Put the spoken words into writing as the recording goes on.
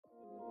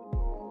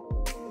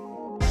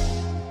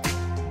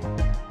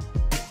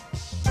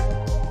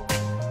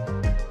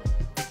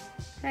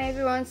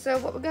everyone, so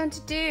what we're going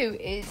to do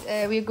is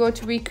we're going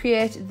to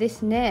recreate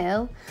this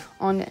nail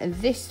on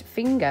this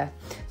finger.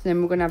 So then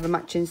we're going to have a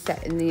matching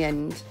set in the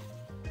end.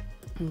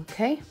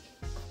 Okay.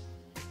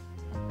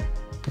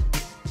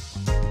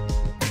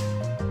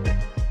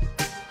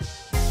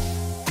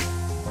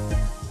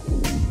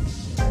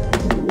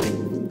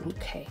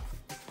 Okay.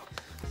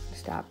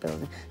 Start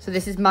building. So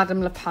this is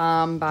Madame La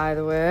Palme, by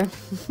the way.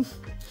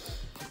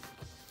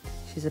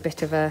 She's a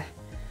bit of a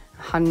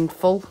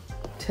handful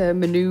to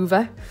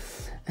manoeuvre.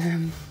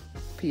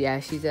 But yeah,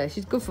 she's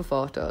good for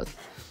photos.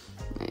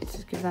 Let's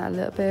just give that a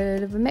little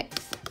bit of a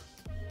mix.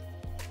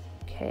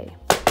 Okay,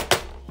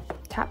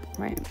 tap,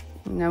 right.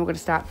 Now we're going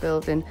to start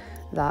building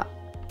that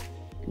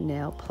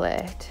nail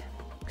plate,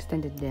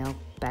 extended nail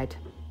bed.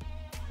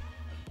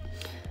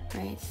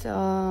 Right,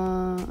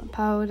 so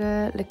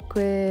powder,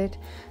 liquid,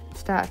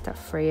 start at that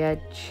free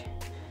edge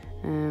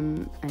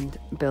and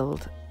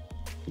build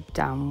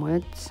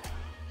downwards.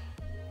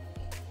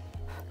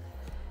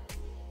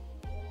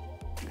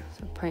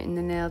 Pointing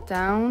the nail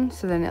down,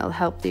 so then it'll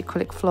help the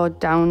acrylic flow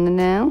down the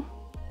nail.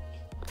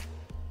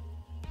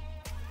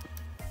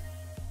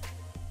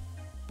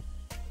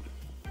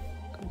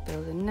 Gonna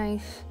build a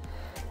nice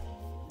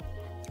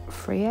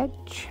free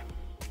edge.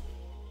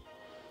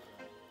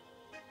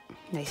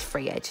 Nice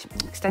free edge.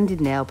 Extended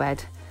nail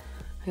bed.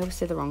 I always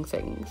say the wrong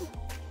things.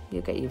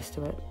 You'll get used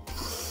to it.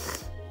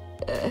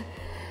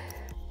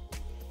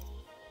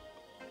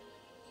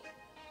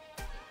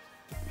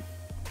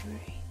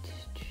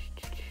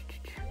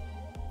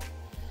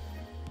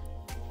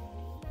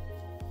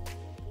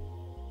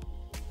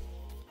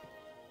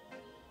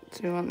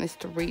 So we want this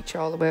to reach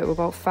all the way to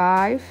about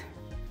 5.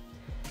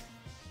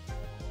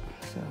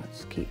 So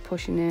just keep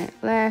pushing it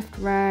left,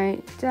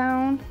 right,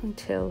 down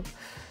until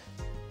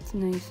it's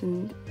nice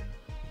and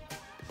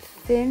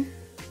thin.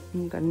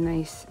 And you've got a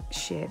nice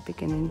shape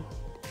beginning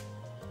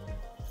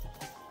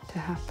to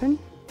happen.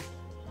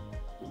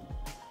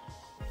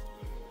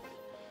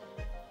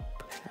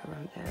 Push that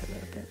around there a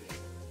little bit.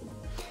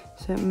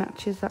 So it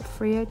matches that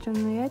free edge on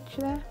the edge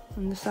there,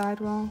 on the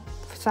sidewall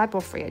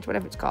free edge,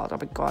 whatever it's called. Oh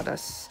my god,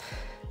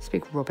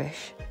 speak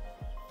rubbish.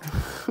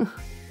 Tap,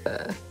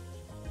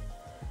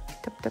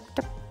 tap,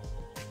 tap,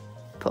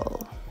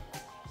 pull.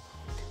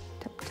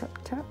 Tap, tap,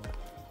 tap,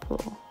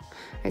 pull.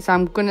 Right, so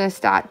I'm gonna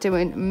start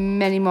doing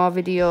many more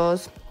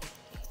videos.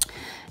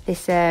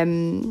 This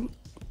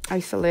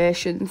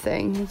isolation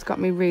thing has got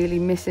me really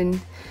missing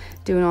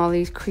doing all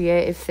these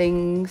creative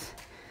things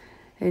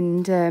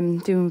and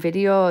doing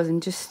videos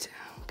and just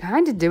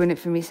kind of doing it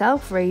for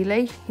myself,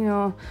 really, you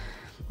know,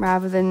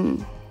 rather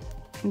than...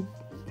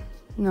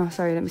 No,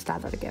 sorry, let me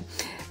start that again.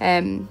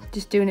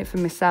 Just doing it for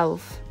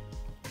myself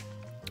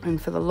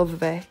and for the love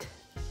of it.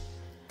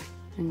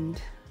 And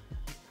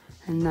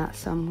that,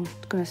 so I'm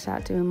going to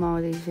start doing more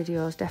of these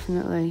videos,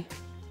 definitely.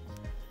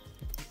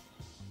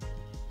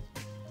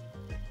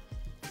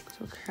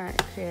 So try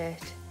to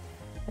create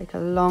like a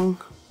long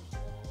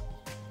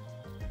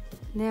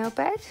nail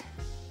bed.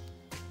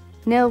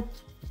 Nail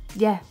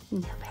bed,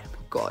 oh my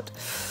god.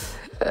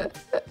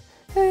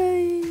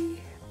 Hey.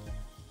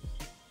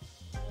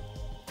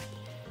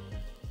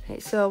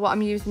 So what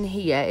I'm using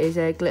here is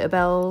a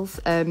glitterbels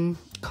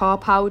core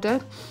powder.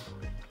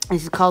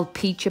 This is called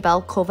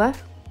Peachabelle Cover.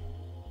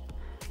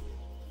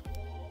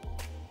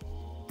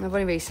 I've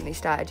only recently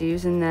started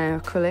using their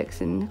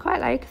acrylics and I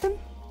quite like them.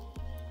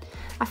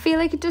 I feel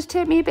like it does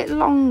take me a bit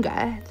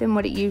longer than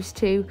what it used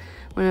to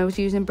when I was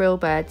using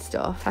Brillbird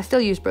stuff. I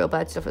still use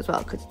Brillbird stuff as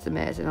well because it's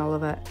amazing, all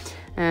of it.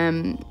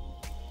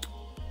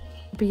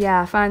 But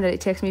yeah, I find that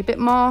it takes me a bit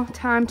more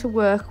time to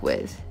work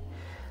with,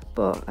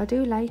 but I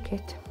do like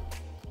it.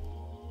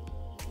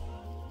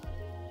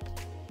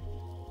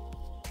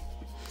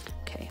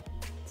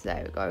 So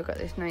there we go, we've got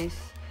this nice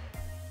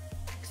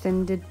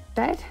extended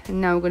bed, and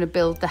now we're going to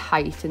build the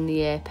height and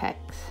the apex.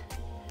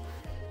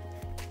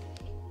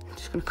 I'm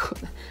just going to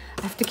cut.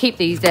 I have to keep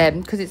these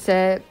because it's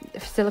a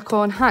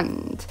silicone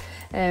hand.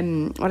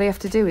 What I have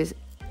to do is,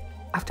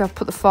 after I've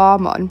put the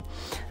form on,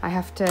 I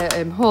have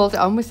to hold it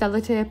on with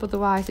sellotape,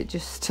 otherwise it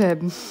just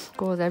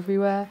goes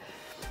everywhere.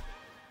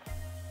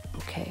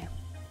 Okay.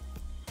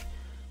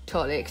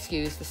 Totally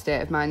excuse the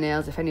state of my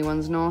nails if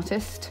anyone's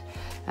noticed.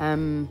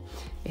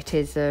 It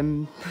is,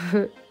 they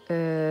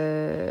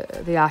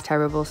are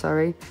terrible,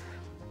 sorry.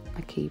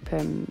 I keep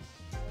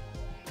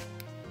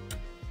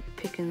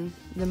picking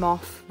them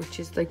off, which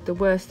is like the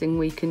worst thing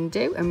we can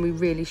do, and we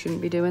really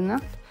shouldn't be doing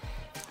that.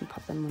 And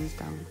pop them ones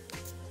down.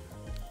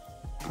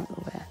 Out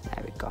the way,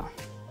 there we go.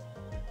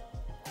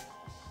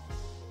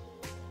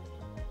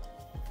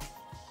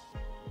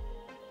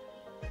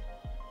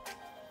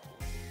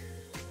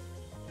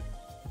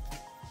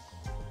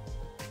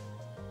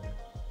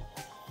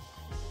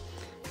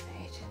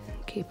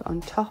 Keep it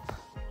on top,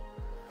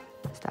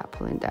 start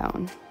pulling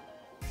down.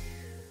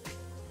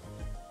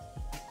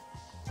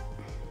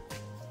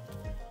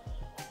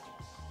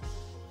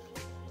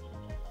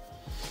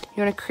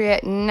 You want to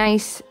create a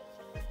nice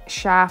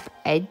sharp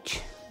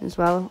edge as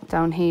well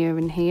down here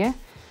and here,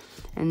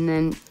 and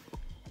then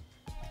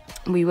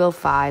we will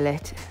file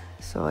it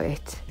so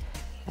it's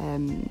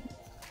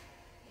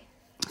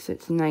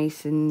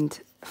nice and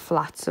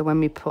flat, so when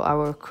we put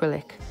our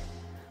acrylic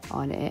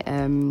on it,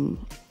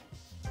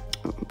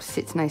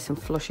 sits nice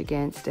and flush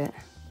against it.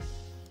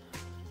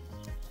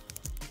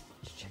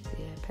 Let's check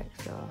the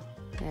apex. So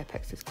the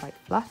apex is quite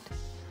flat.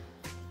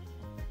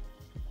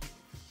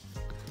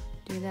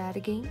 Do that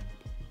again.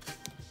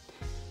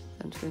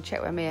 I'm just going to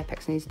check where my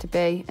apex needs to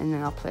be, and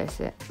then I'll place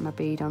my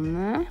bead on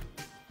there.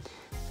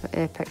 So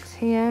apex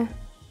here,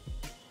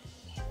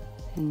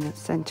 in the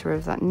centre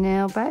of that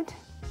nail bed,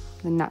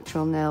 the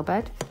natural nail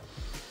bed,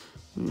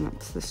 and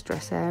that's the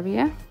stress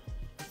area.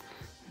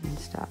 And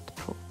start to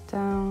pull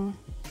down,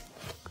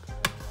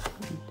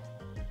 and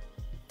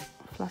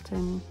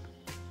flatten.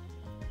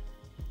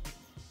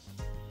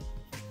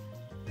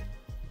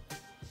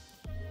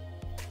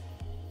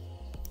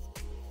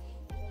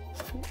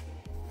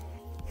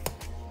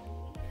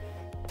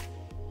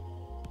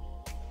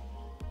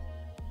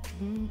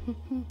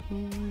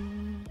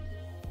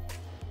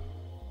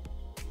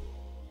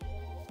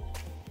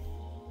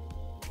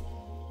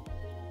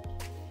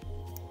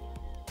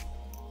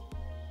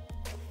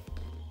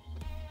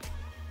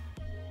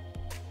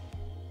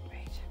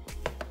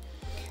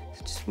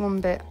 Just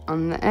one bit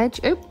on the edge.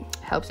 Oh,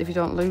 helps if you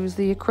don't lose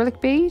the acrylic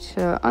bead.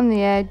 So on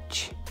the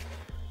edge,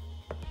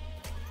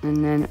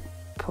 and then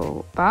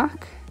pull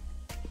back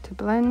to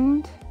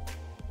blend.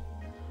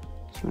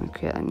 Just want to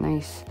create a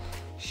nice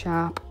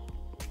sharp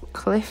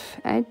cliff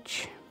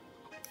edge,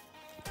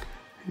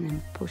 and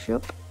then push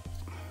up,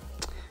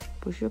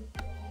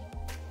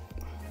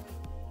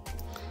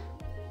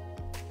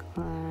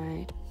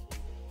 glide,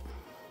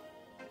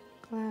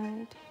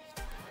 glide.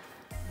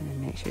 And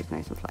then make sure it's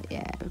nice and flat.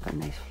 Yeah, we've got a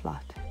nice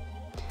flat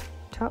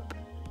top.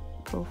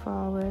 Pull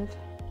forward.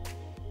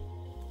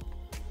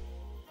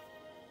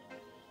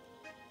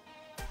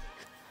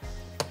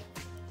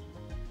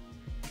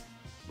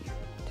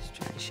 Just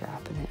try and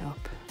sharpen it up.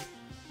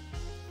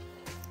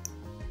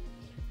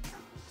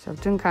 So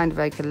I've done kind of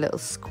like a little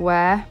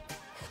square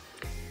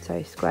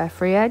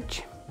free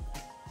edge.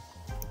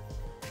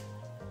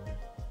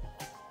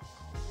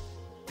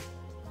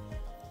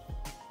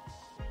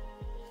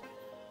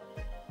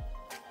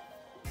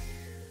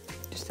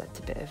 Just adds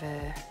a bit of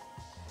a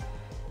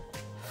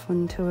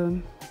fun to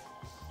them.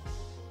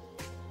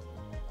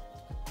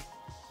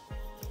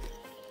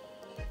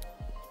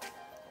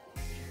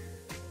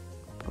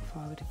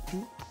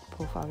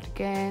 Pull forward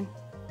again.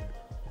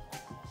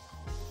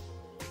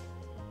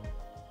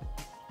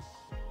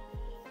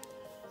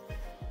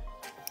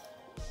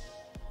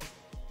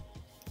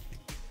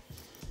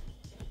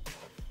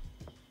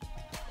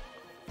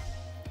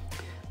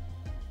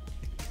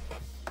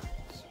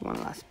 One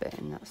last bit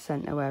in that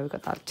centre where we've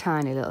got that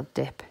tiny little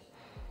dip.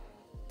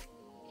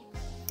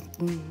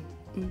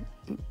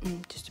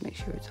 Just to make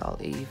sure it's all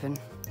even.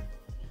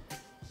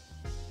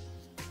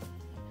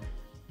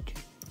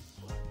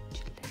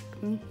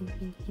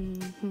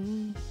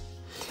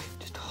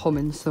 Just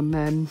humming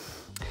some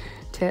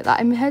take that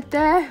in my head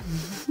there.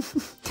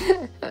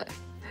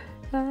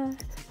 I don't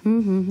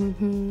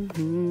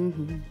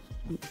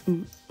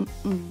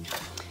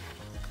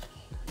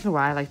know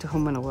why I like to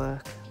hum when I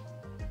work.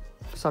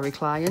 Sorry,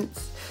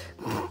 clients.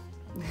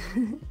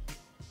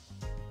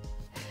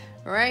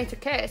 Right,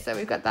 okay, so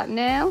we've got that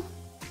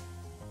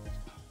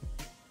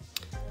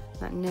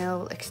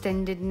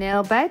extended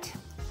nail bed.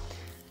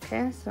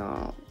 Okay,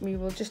 so we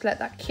will just let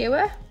that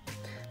cure,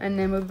 and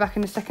then we'll be back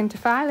in a second to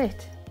file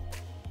it.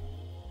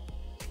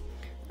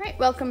 Right,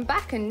 welcome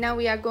back, and now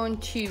we are going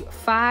to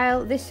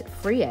file this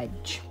free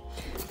edge.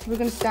 So we're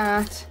going to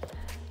start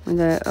with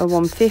a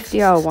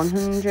 150 or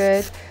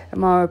 100, a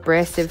more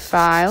abrasive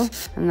file,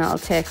 and that'll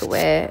take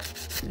away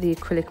the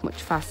acrylic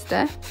much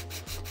faster.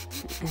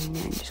 And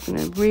then just going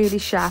to really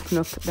sharpen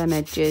up them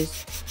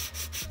edges.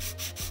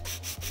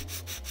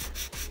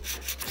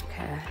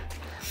 Okay,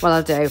 what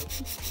I'll do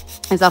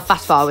is I'll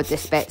fast forward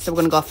this bit, so we're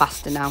going to go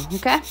faster now,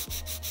 okay?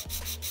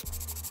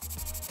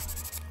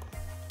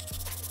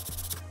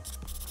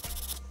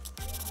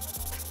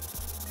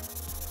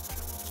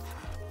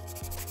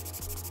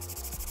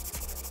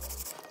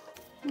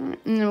 And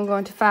then we're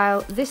going to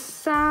file this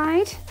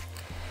side,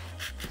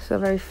 so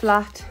very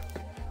flat.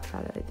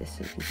 Highlight this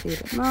so you can see a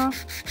bit more.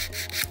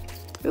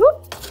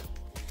 Oop.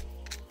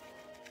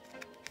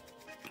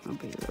 There'll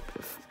be a little bit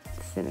of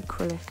thin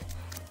acrylic.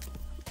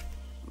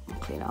 I'll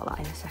clean all that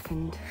in a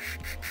second.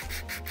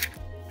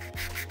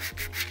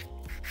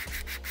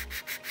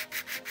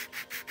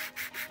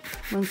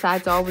 One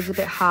side's always a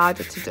bit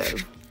harder to do.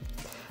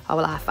 Oh,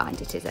 well, I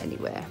find it is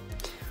anyway. I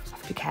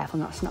have to be careful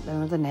not to snap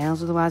them other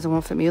nails, otherwise I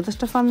won't fit my other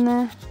stuff on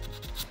there.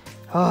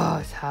 Oh,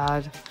 it's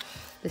hard.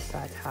 This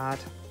side's hard.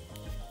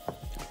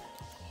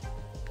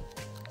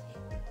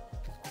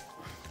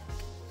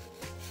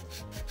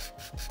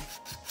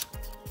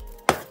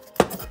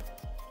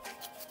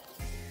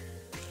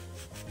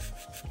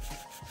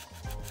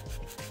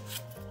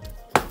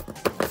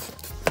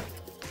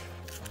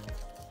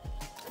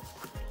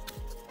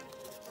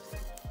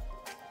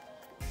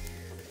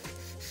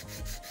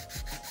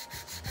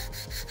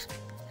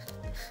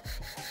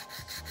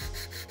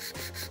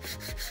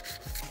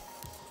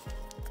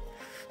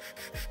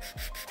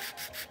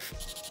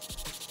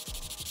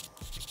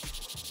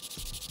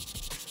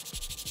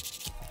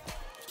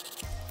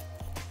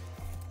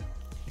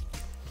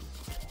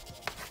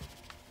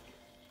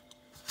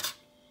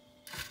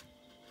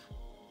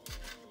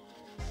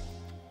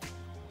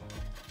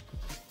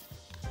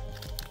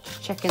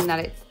 checking that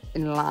it's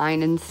in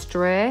line and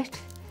straight.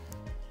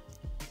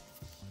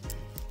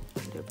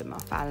 Do a bit more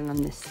filing on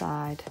this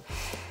side.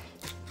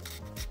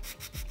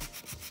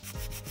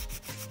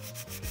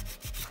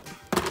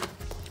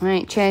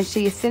 Right, change to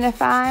your thinner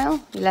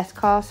file, your less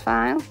coarse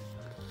file.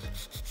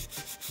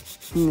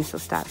 And this will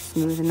start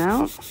smoothing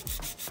out.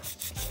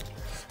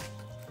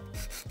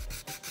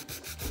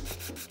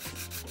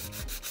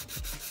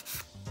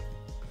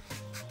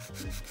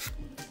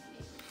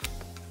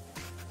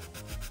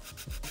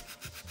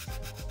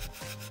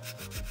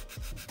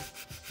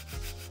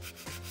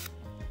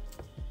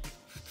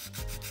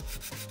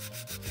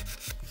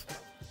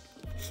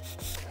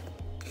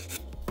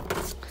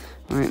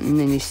 Right, and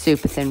then your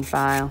super thin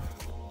file.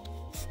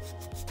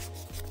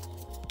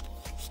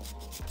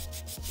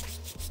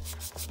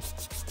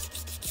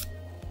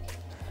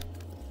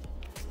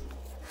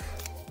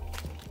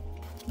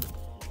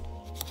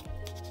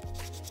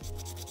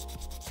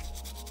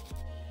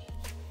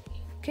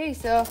 Okay,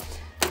 so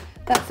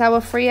that's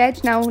our free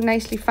edge now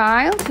nicely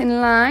filed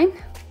in line.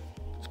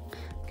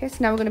 Okay, so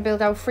now we're going to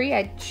build our free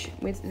edge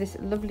with this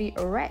lovely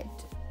red.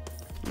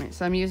 Right,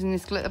 so I'm using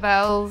this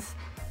glitterbels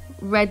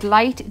red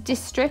light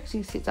district.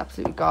 You see it's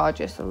absolutely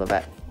gorgeous. I love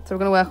it. So we're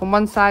going to work on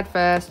one side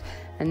first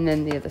and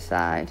then the other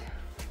side.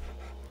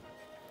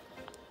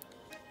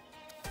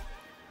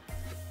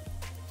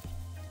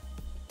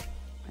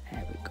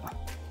 There we go.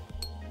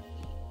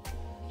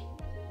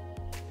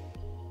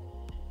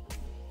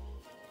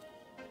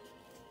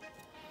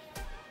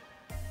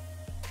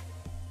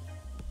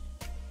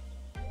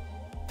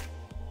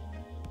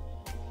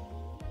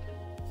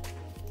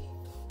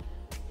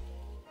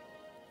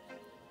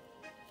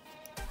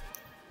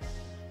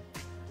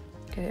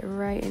 Get it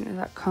right into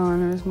that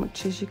corner as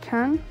much as you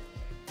can.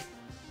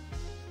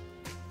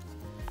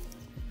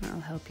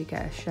 That'll help you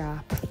get a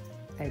sharp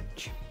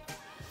edge.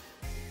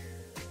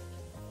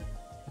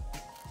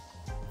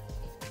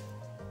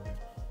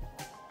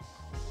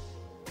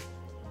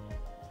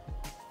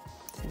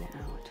 Thin it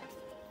out.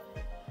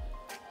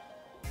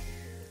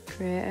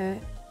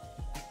 Create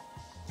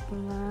a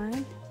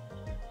line.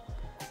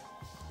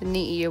 The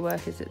neater your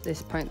work is at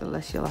this point, the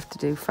less you'll have to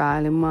do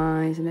filing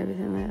wise and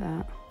everything like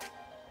that.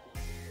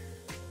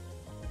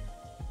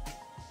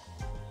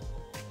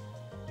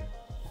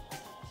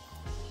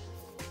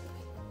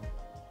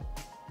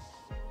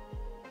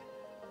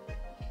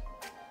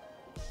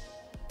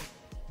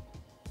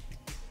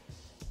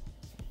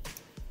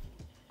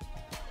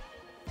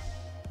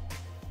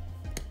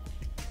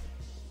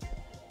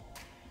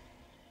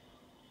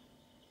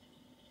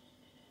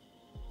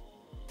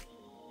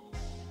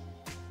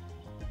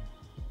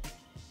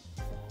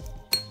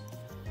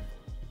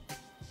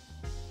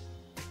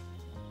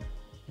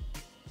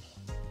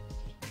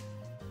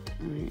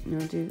 Alright, now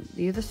do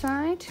the other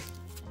side.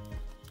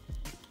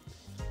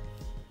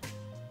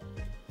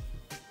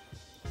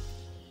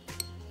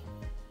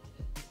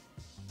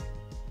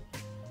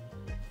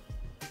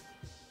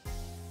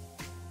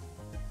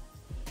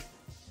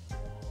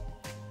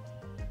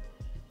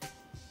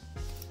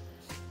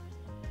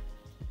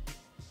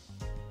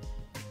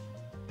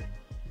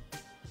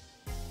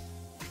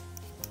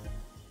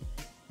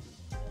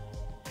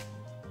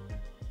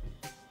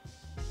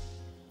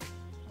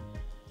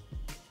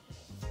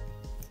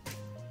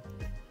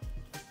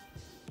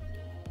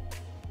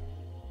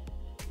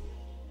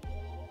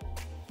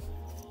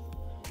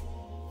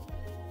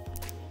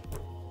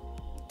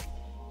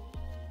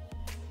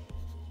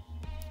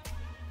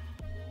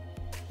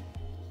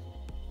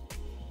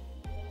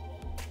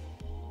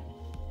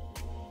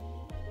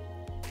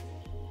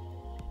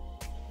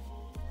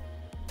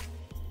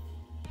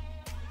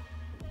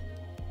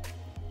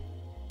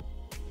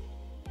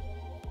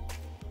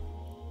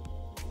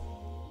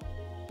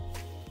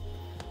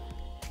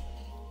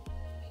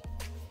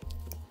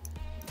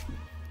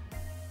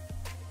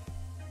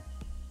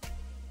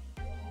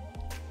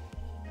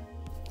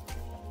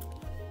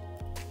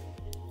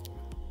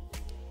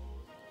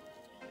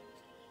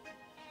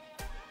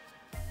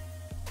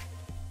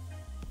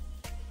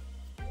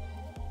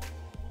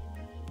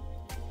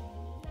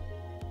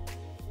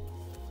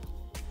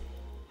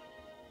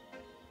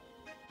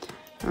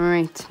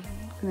 Alright,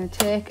 I'm going to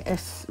take a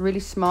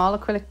really small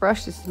acrylic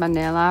brush. This is my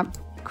nail art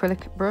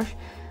acrylic brush.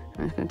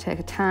 I'm just going to take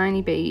a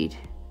tiny bead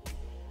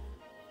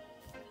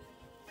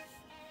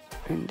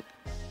and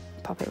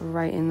pop it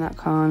right in that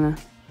corner.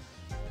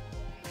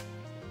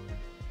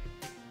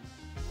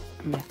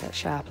 And make that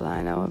sharp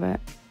line out of it,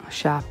 a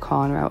sharp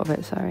corner out of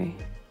it, sorry.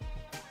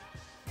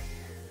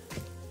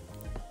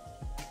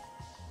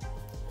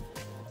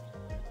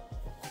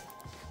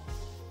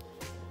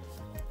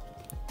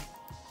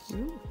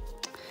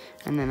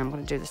 And then I'm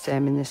going to do the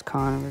same in this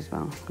corner as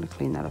well. I'm going to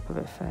clean that up a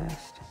bit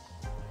first.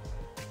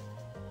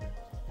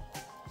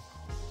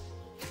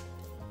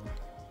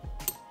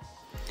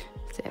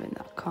 Same in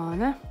that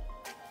corner.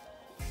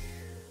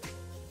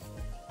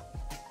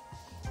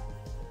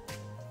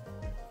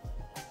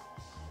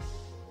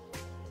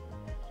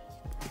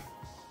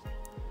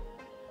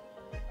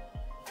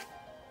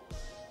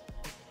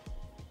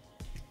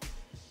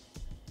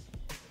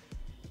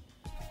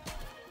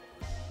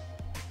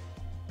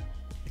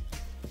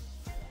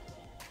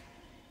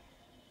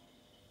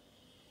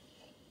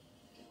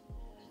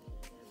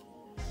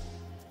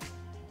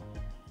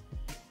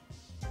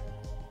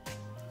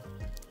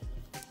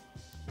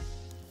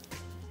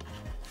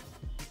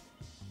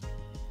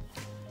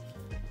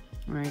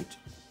 Right,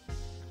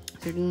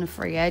 so we're doing the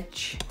free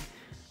edge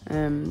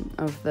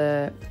of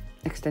the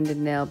extended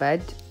nail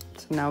bed.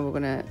 So now we're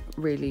gonna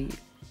really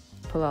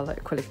pull all the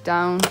acrylic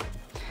down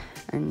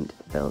and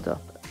build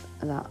up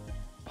that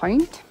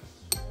point.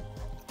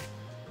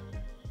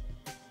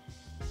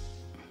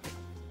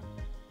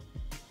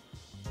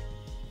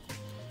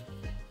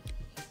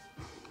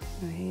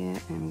 So here,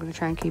 I'm gonna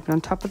try and keep it on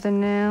top of the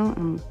nail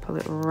and pull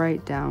it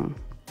right down.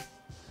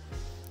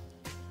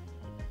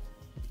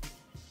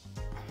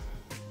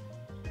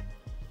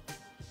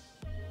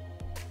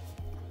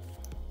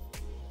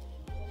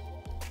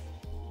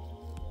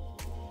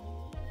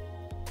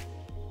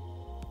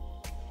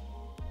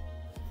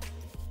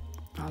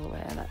 All the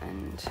way at that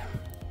end.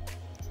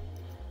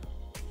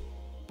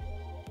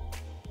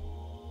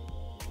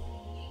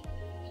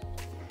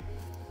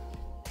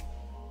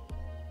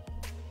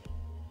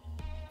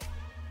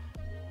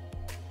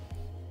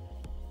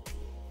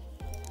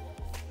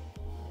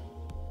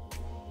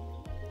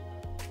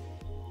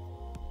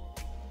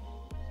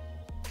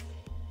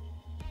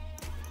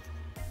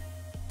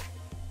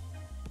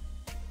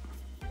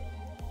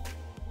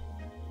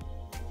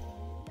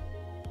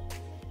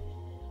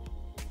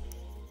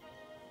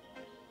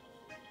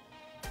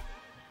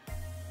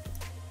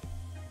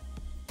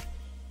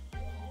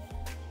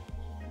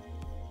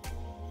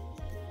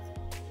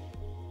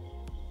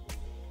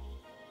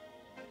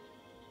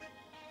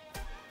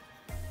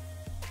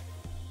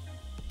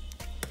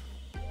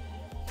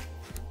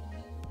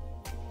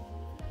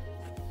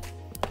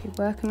 Keep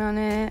working on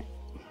it.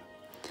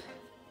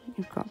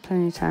 You've got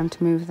plenty of time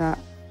to move that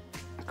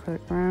acrylic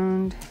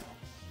around.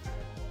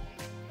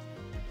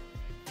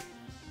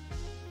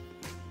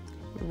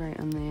 Right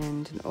on the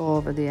end and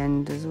over the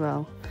end as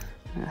well.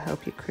 That'll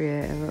help you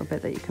create a little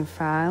bit that you can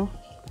file,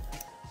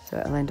 so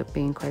it'll end up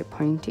being quite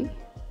pointy.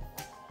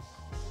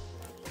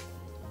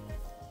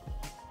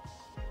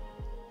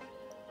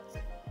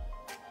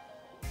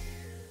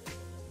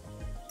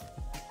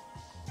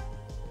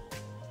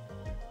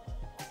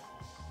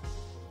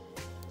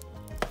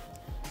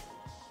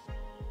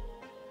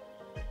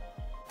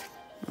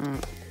 I'm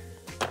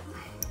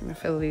gonna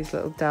fill these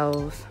little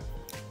delves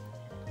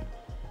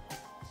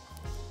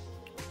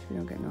so we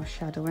don't get no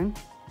shadowing.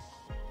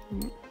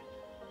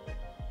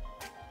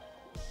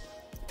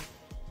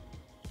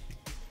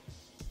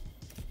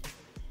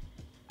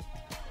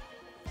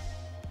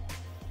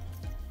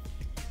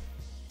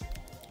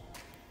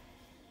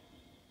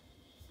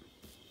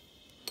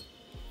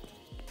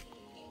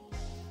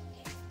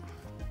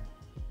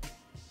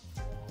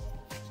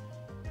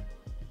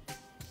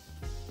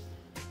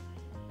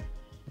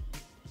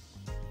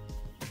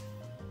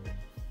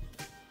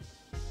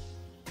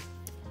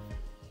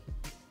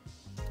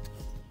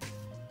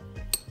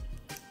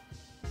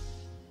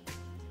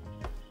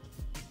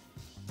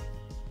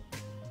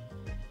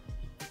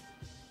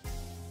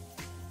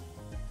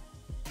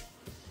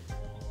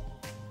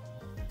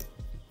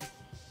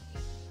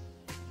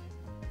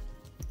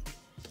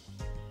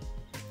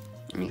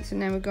 Right, so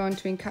now we're going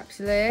to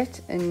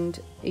encapsulate and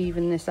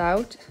even this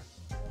out,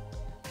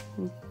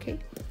 okay,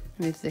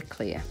 with the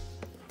clear.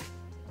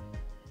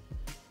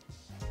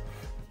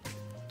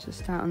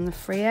 Just start on the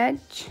free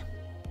edge,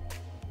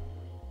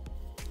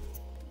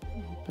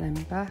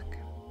 blend back,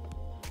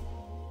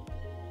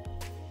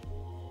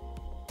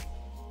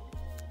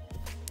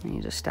 and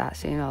you just start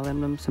seeing all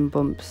them lumps and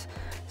bumps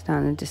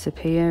starting to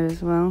disappear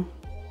as well.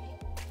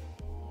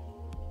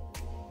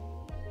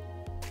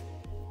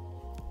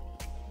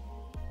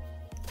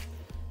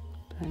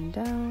 Blend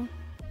down.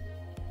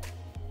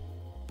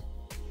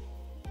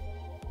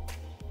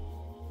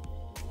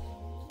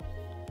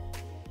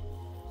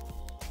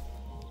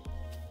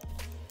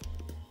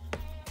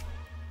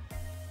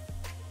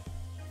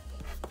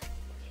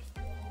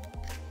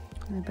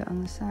 A little bit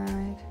on the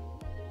side.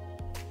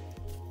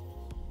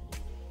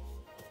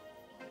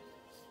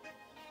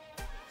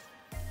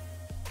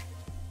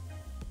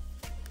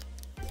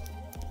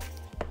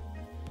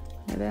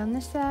 A little bit on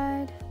this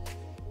side.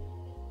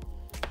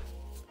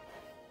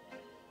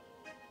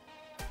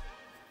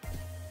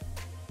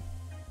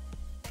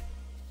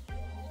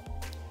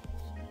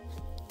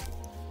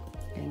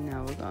 And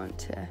now we're going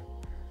to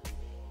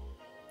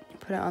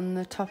put it on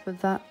the top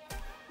of that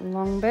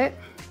long bit.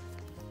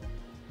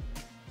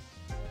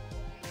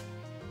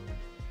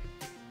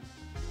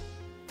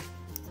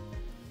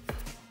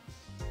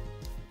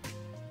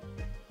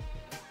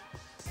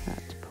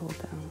 Start to pull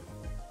down.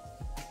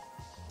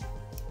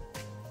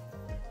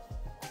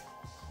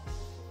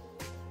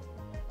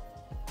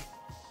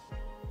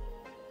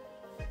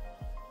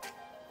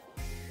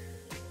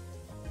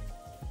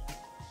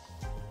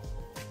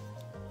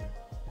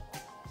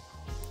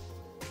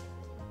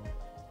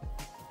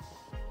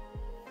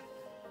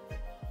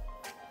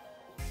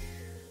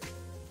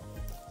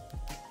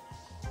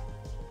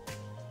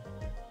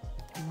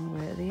 All the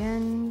way at the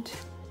end.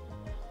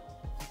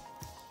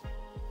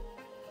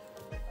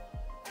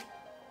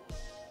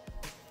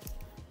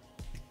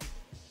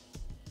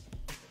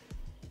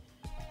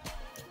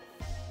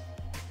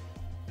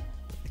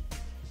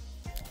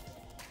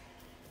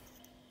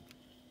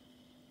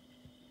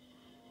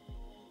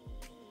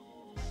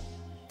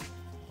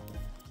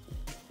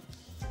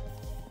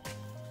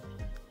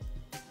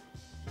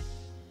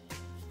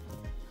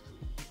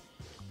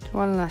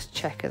 one last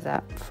check of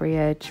that free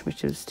edge,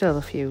 which is still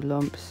a few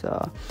lumps,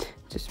 so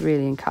just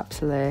really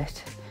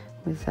encapsulate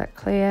with that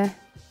clear,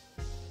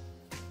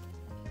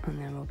 and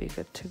then we'll be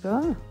good to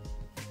go.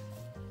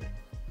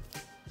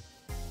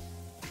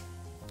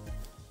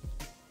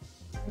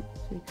 So you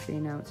can see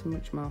now it's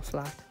much more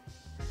flat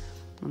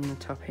on the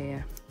top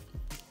here.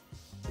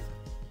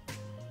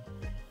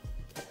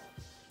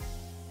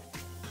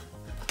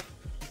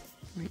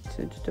 Right,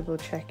 so just double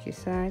check your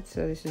side.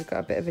 So this has got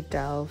a bit of a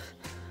delve,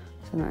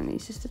 so that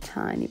needs just a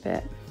tiny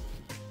bit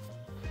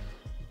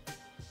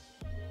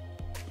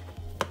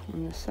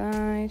on the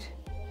side.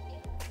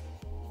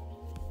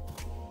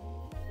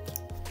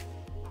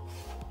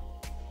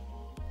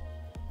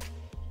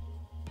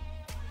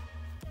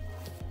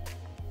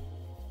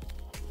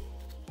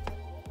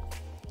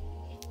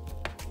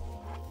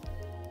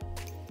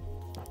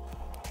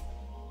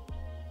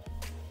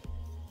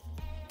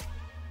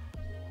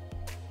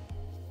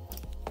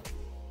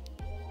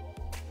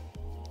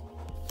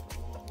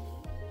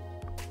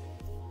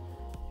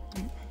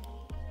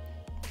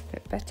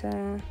 Bit better.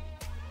 I'm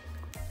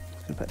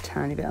gonna put a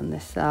tiny bit on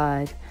this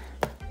side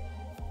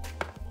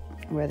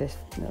where this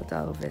little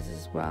delve is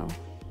as well.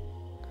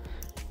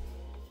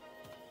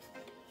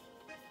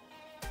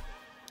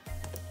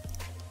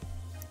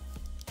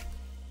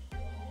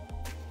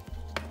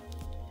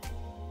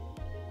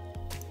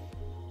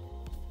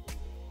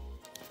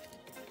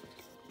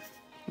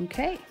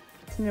 Okay,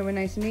 so now we're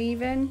nice and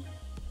even.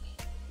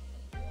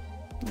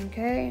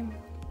 Okay,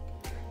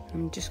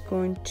 I'm just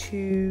going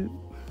to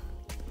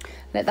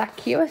let that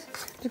cure.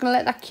 Just gonna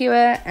let that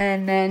cure,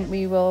 and then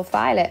we will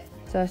file it.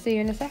 So I'll see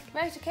you in a sec.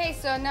 Right, okay,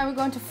 so now we're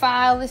going to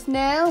file this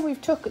nail. We've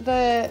took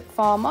the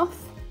form off.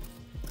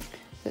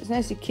 So it's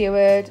nicely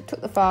cured,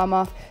 took the form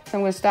off. So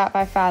I'm gonna start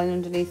by filing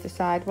underneath the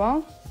side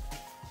wall.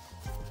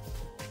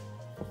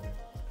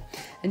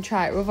 And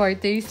try to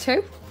avoid these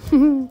two.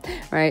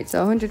 Right, so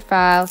 100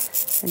 file,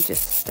 and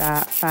just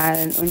start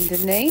filing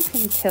underneath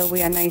until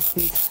we are nice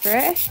and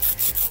straight.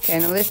 Okay,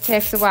 now this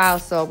takes a while,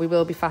 so we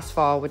will be fast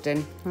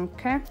forwarding,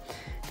 okay?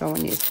 Don't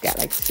want you to get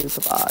like super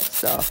bored,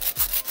 so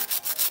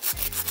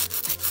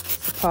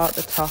support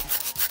the top.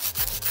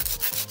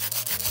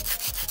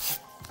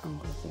 I'm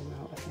going to zoom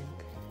out, I think.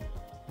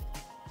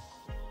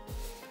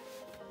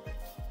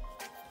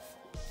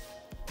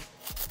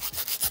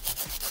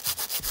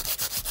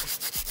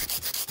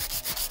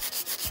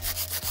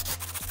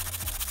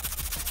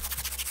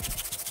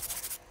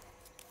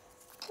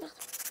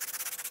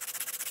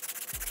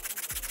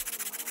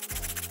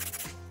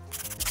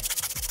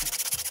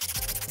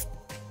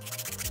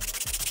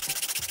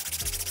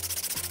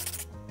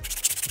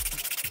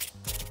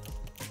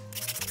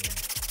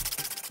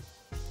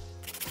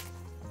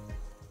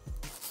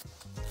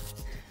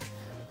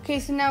 Okay,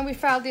 so now we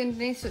filed the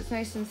underneath so it's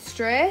nice and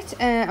straight.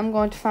 I'm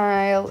going to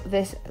file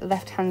this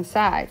left hand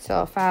side. So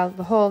I'll file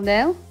the whole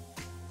nail.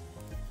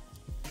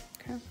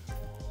 Okay.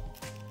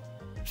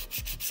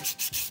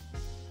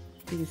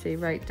 You can see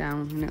right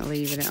down, and it'll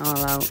even it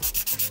all out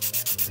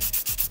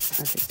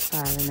as it's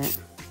filing it.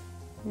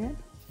 Yeah.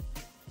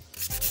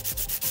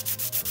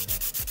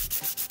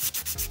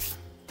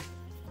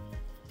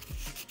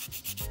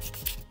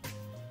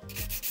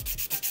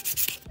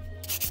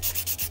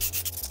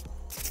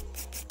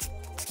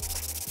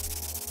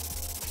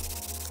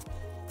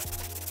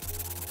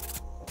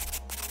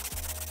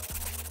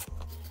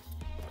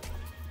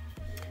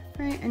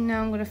 Right, and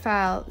now I'm going to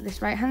file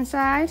this right hand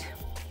side.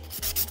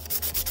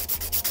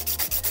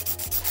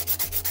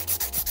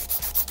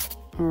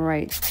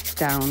 Right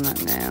down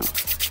that nail.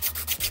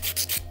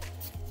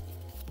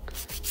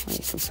 Or you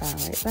can file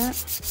like that.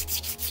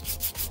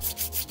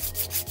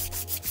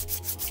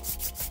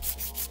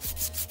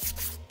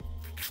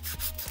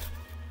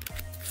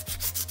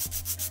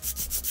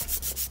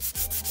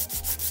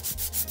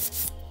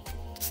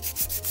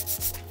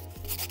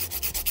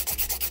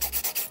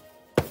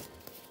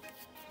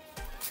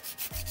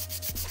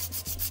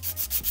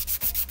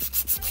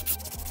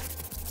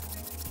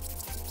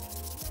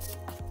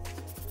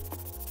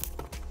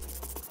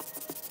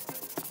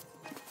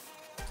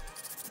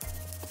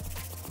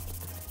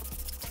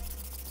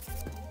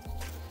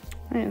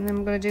 Right, and then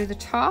we're going to do the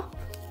top.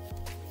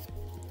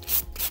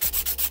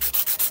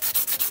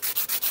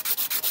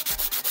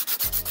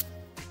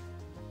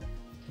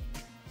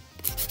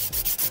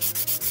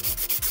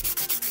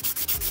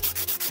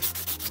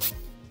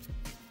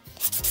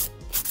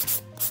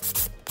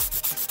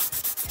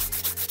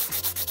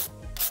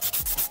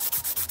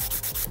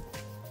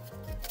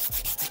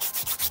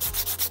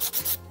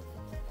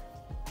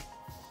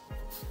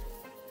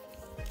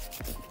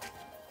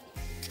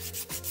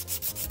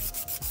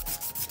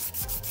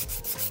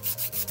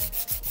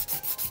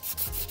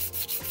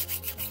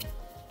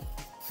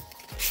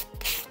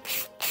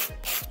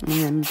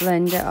 And then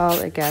blend it all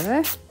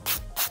together.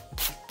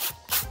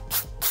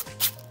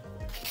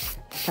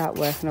 Start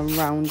working on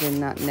rounding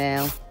that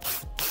nail.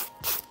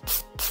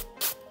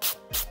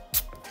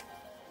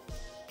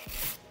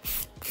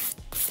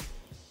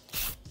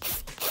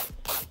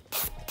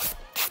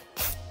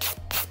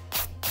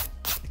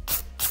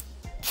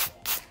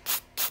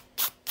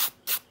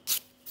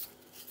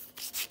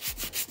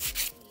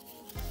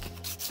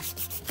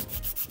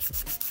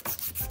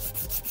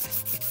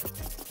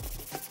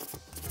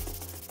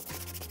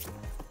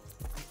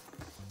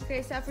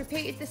 Okay, so I've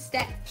repeated the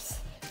steps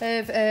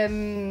of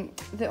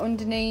the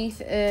underneath,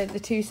 the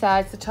two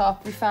sides, the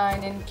top,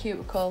 refining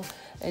cuticle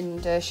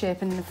and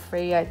shaping the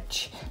free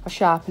edge or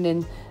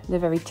sharpening the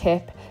very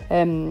tip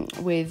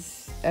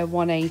with a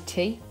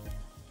 180.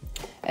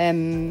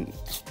 I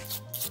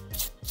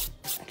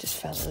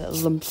just felt a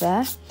little lump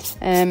there.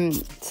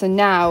 So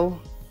now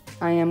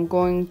I am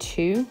going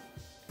to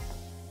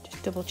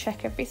just double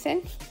check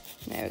everything.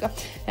 There we go.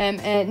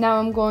 Now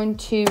I'm going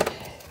to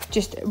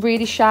just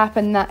really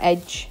sharpen that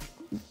edge,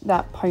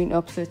 that point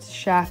up, so it's as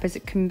sharp as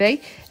it can be.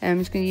 I'm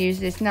just going to use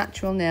this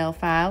natural nail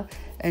file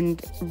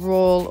and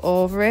roll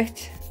over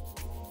it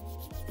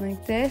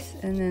like this,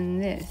 and then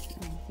this.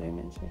 I'll zoom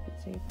in so we can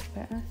see it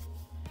better.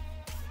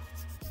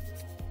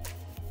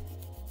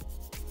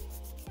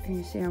 And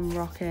you see I'm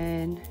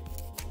rocking.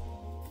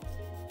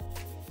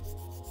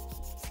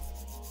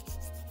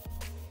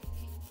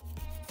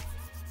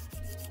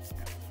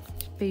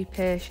 Just be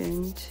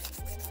patient.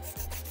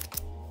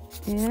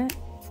 Yeah.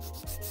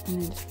 And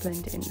then just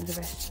blend it into the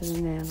rest of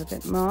the nail a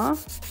bit more.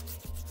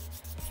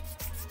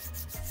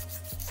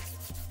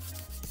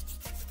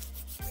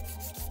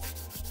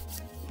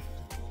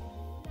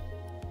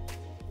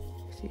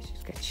 See, it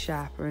just gets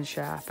sharper and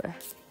sharper.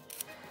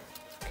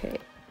 Okay.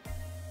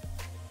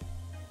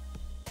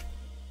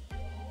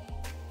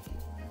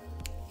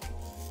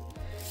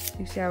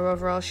 You see our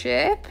overall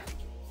shape.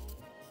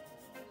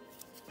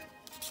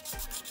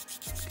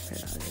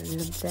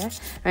 There.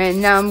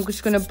 And now I'm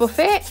just going to buff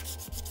it,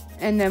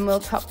 and then we'll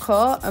top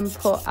coat and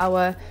put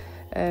our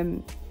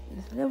there's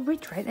a little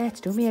ridge right there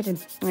to do me head in.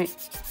 Right.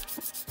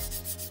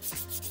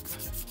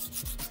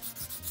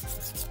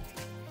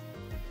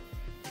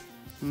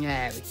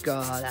 There we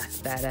go,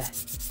 that's better.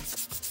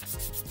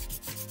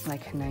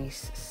 Like a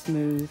nice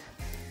smooth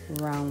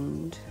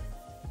round.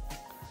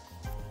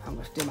 I'm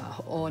going to do my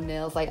own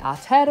nails like are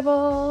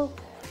terrible.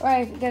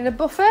 Right, get a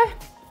buffer.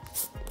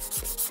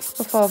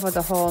 Buff over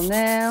the whole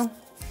nail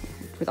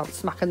without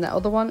smacking that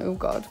other one. Oh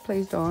God,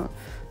 please don't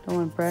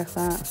want to break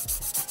that.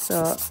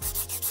 So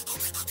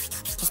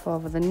buff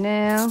over the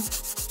nail so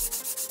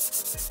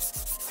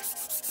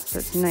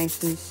it's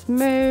nice and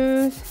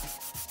smooth,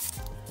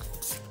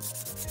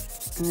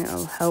 and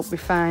it'll help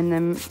refine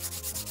them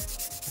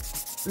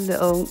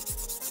little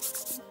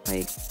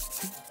like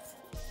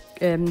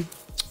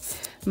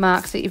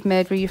marks that you've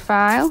made with your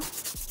file.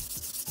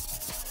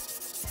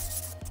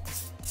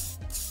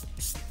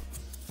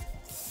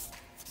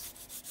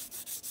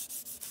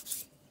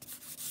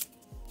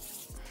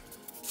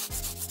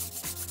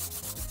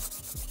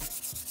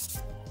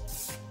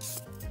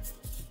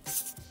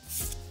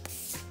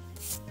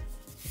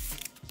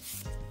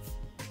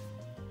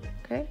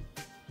 Okay,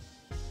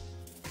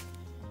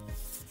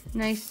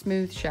 nice,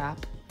 smooth,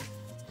 sharp.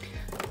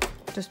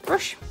 Just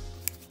brush.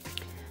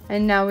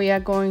 And now we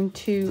are going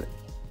to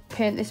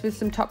paint this with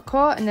some top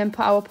coat and then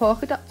put our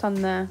polka dots on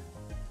there.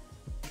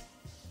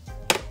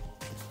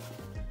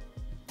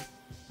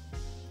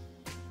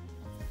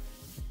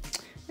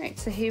 Right,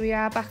 so here we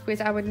are back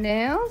with our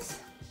nails.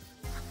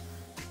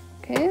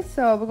 Okay,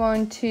 so we're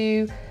going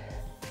to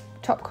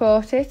top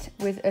coat it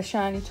with a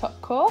shiny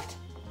top coat.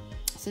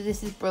 So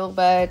this is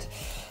Brillbird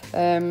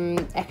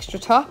extra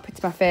top.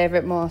 It's my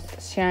favourite,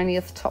 most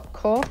shiniest top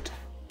coat.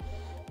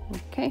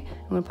 Okay,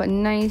 I'm going to put a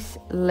nice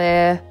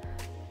layer,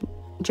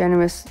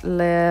 generous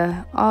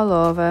layer all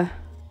over,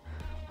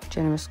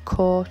 generous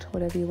coat,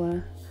 whatever you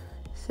want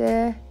to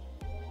say,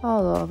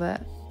 all over,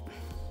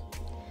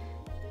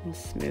 and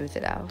smooth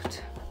it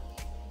out.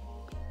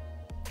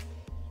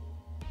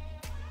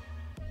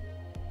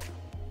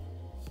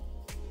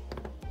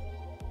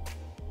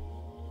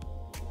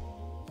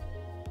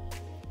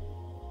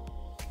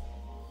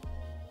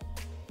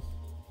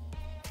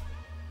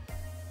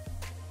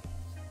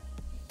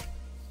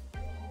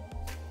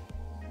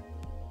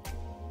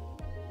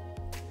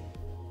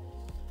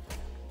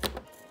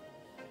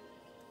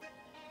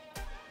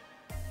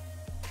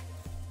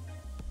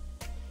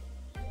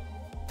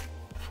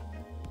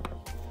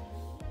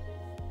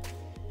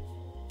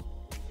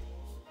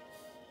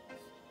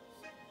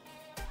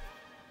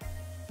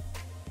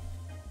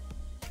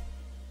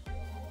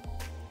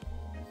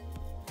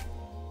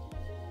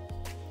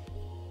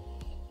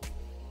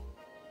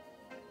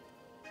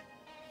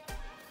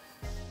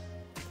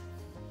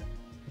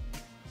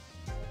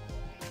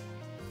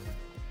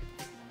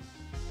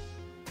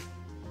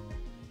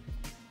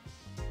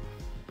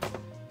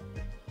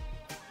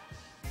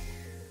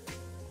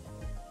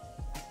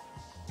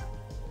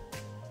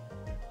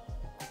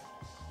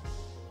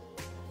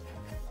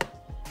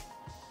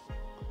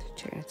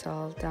 Turn it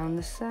all down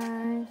the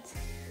sides.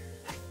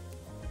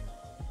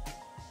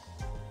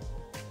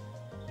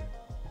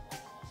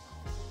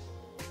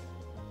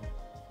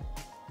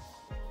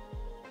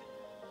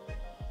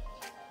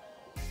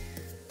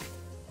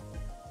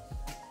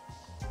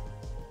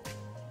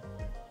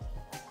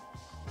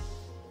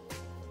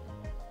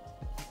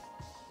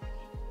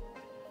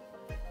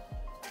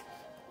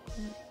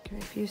 Give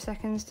it a few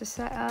seconds to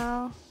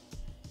settle.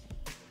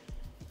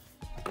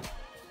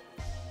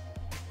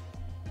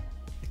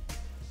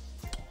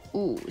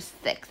 Ooh,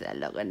 sexy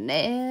looking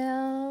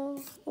nail.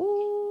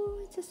 Ooh,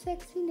 it's a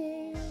sexy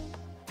nail.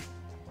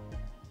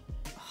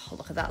 Oh,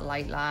 look at that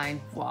light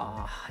line.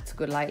 Wow, it's a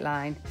good light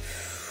line.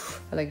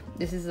 Like,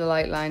 this is the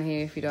light line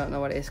here, if you don't know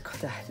what it is. God,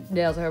 the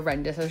nails are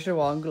horrendous. I should have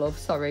worn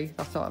gloves. Sorry,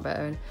 that's not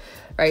better.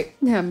 Right,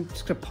 I'm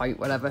just gonna point,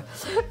 whatever.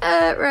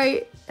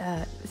 Right,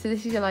 so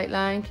this is your light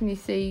line. Can you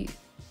see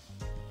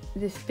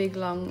this big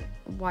long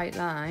white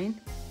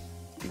line?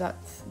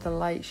 That's the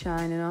light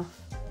shining off.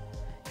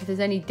 If there's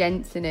any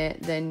dents in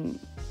it, then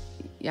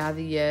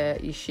either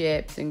your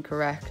shape's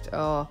incorrect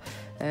or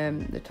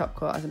the top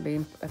coat hasn't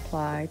been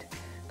applied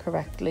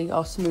correctly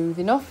or smooth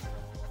enough.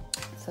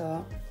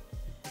 So,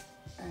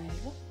 there you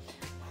go.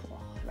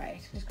 Right,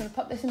 I'm just going to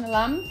pop this in the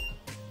lamp,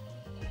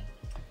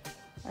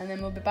 and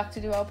then we'll be back to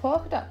do our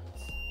polka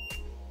dots.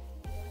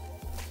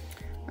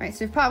 Right,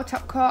 so we've put our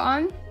top coat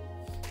on,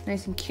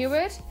 nice and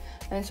cured,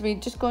 and so we're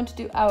just going to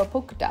do our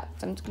polka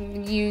dots. I'm just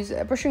going to use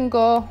a brush and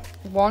go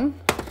 1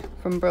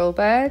 from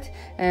Brillbird,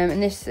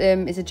 and this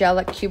is a gel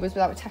that cures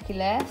without a tacky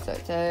layer, so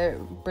it's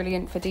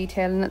brilliant for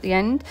detailing at the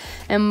end.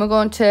 And we're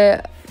going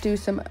to do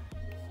some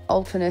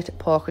alternate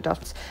polka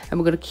dots, and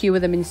we're going to cure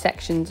them in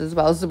sections as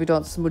well, so we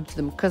don't smudge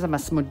them, because I'm a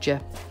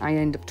smudger. I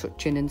end up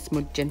touching and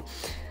smudging.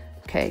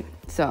 Okay,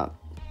 so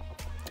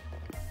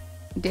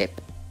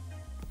dip,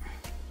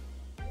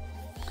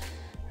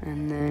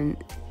 and then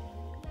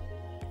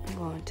I'm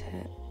going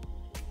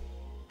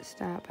to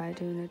start by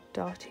doing a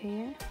dot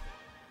here.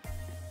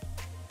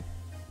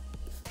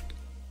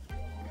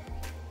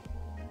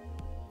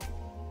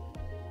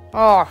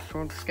 Oh,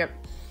 we'll just get,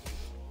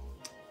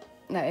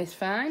 that is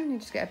fine. You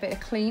just get a bit of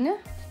cleaner.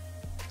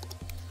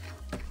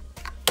 I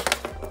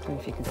don't know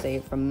if you can see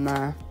it from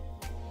there.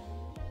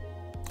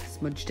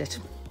 Smudged it.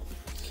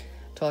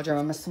 Told you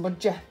I'm a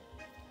smudger.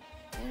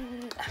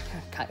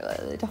 Can't get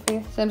the lid off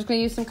here. So I'm just going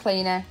to use some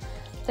cleaner.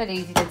 It's dead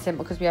easy, dead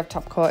simple, because we have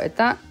top coated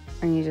that,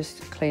 and you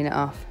just clean it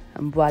off,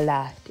 and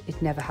voila, it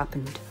never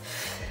happened.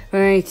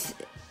 Right.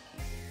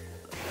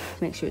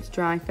 Make sure it's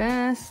dry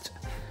first,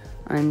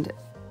 and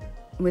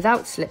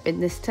without slipping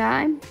this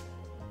time,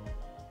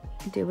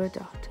 do a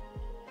dot.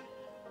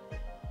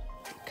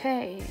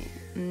 Okay,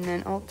 and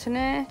then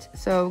alternate.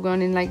 So we're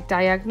going in like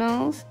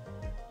diagonals,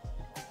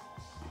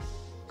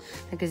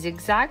 like a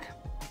zigzag.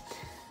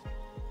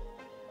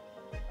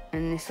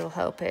 And this will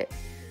help it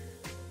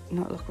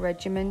not look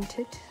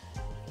regimented.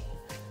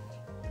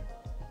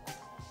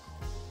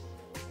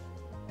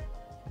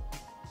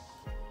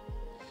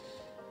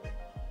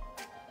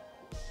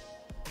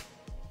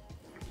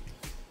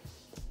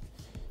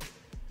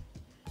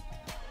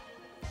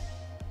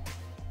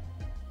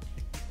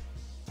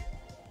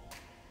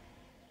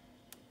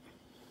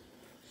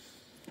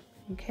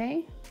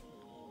 Okay,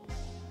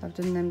 I've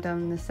done them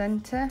down the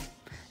centre,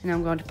 and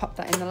I'm going to pop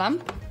that in the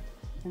lamp,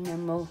 and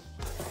then we'll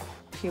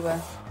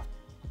cure.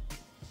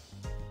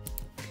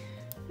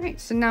 Right,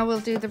 so now we'll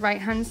do the right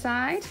hand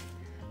side.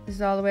 This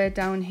is all the way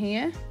down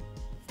here.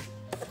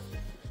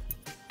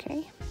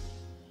 Okay.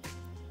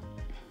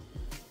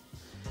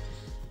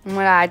 And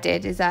what I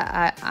did is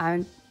that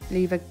I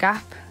leave a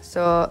gap.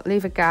 So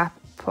leave a gap,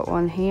 put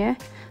one here.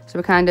 So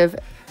we're kind of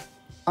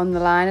on the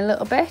line a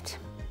little bit.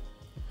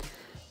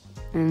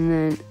 And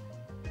then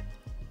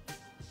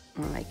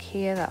like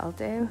here, that'll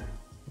do.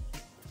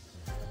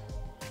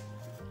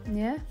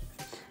 Yeah.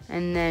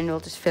 And then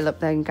we'll just fill up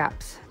them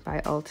gaps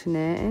by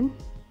alternating.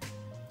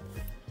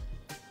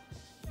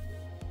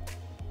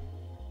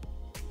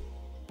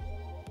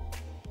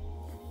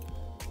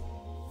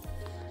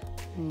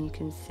 And you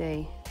can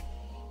see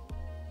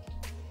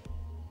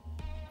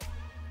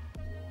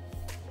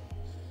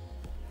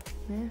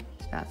yeah,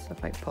 starts to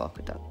look like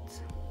polka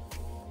dots.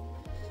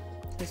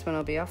 This one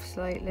will be off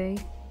slightly.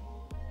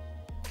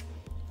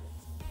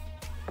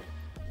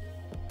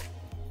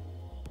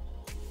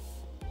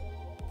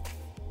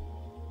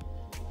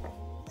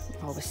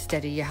 Always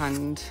steady your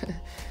hand.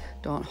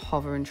 Don't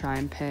hover and try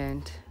and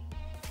paint.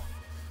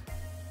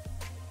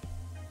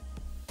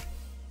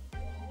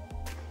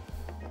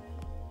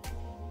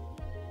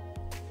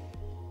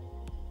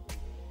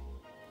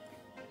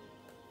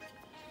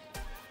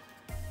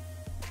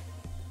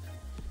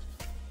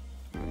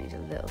 I need a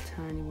little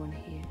tiny one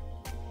here.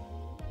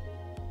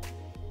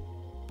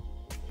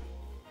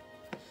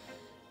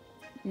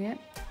 Yep.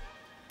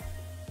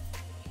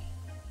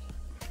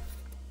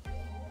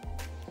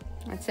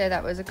 I'd say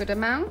that was a good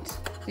amount.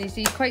 So you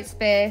see, quite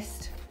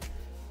spaced.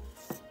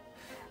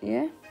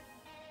 Yeah.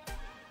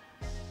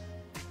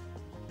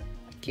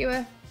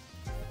 Cure.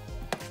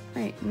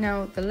 Right,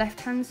 now the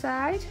left-hand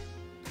side.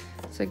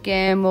 So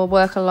again, we'll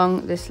work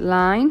along this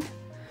line,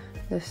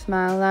 the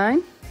smile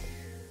line.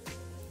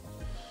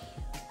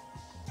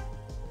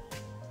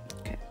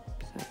 Okay,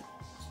 so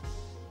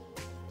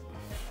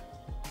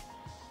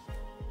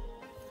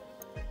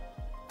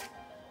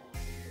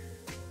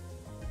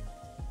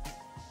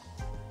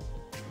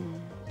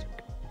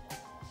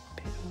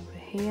bit over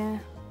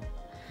here,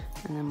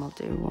 and then we'll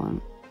do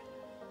one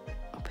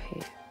up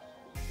here.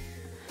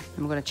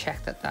 I'm going to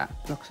check that that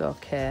looks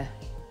okay.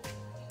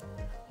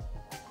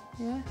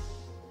 Yeah,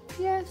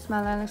 yeah,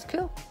 smell that looks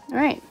cool. All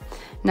right,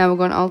 now we're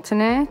going to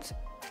alternate.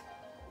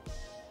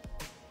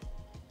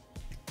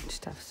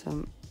 Just have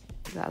some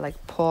that like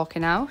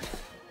poking out.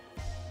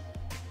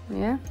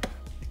 Yeah.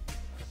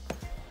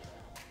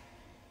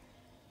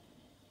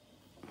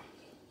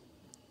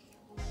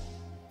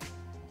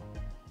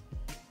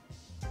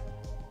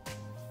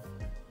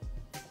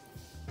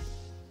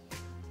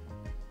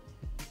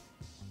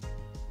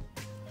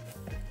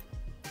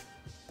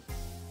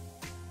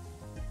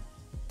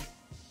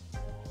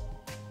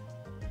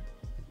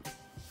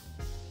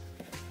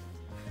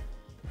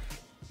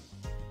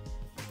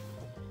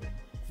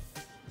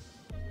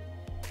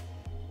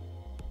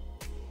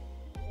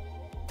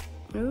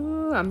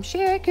 Ooh, I'm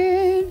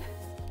shaking.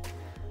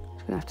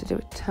 Just gonna have to do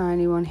a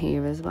tiny one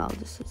here as well,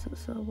 just so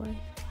it's so away.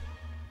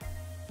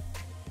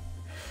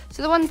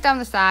 So the ones down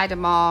the side are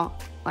more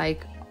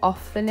like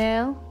off the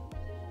nail.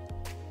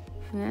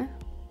 Yeah.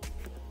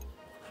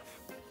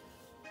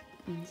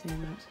 And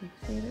zoom out so you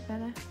can see a bit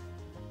better.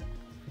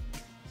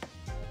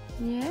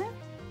 Yeah.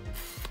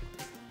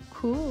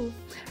 Cool.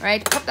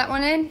 Right, pop that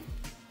one in.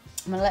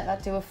 I'm gonna let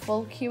that do a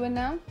full cure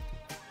now.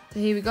 So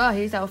here we go,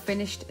 here's our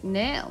finished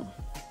nail.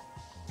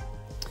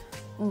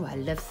 Oh, I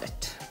love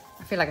it.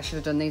 I feel like I should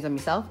have done these on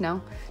myself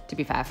now. To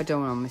be fair, if I do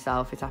it on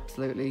myself, it's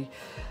absolutely,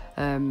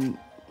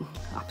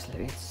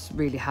 it's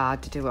really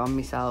hard to do it on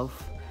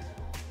myself.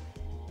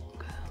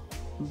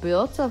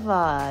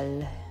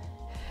 Beautiful.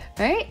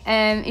 Right,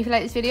 if you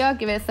like this video,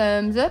 give it a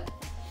thumbs up.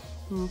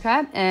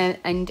 Okay,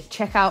 and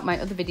check out my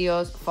other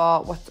videos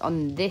for what's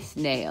on this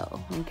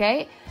nail.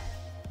 Okay,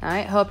 all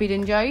right, hope you'd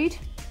enjoyed,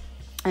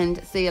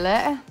 and see you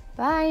later.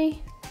 Bye.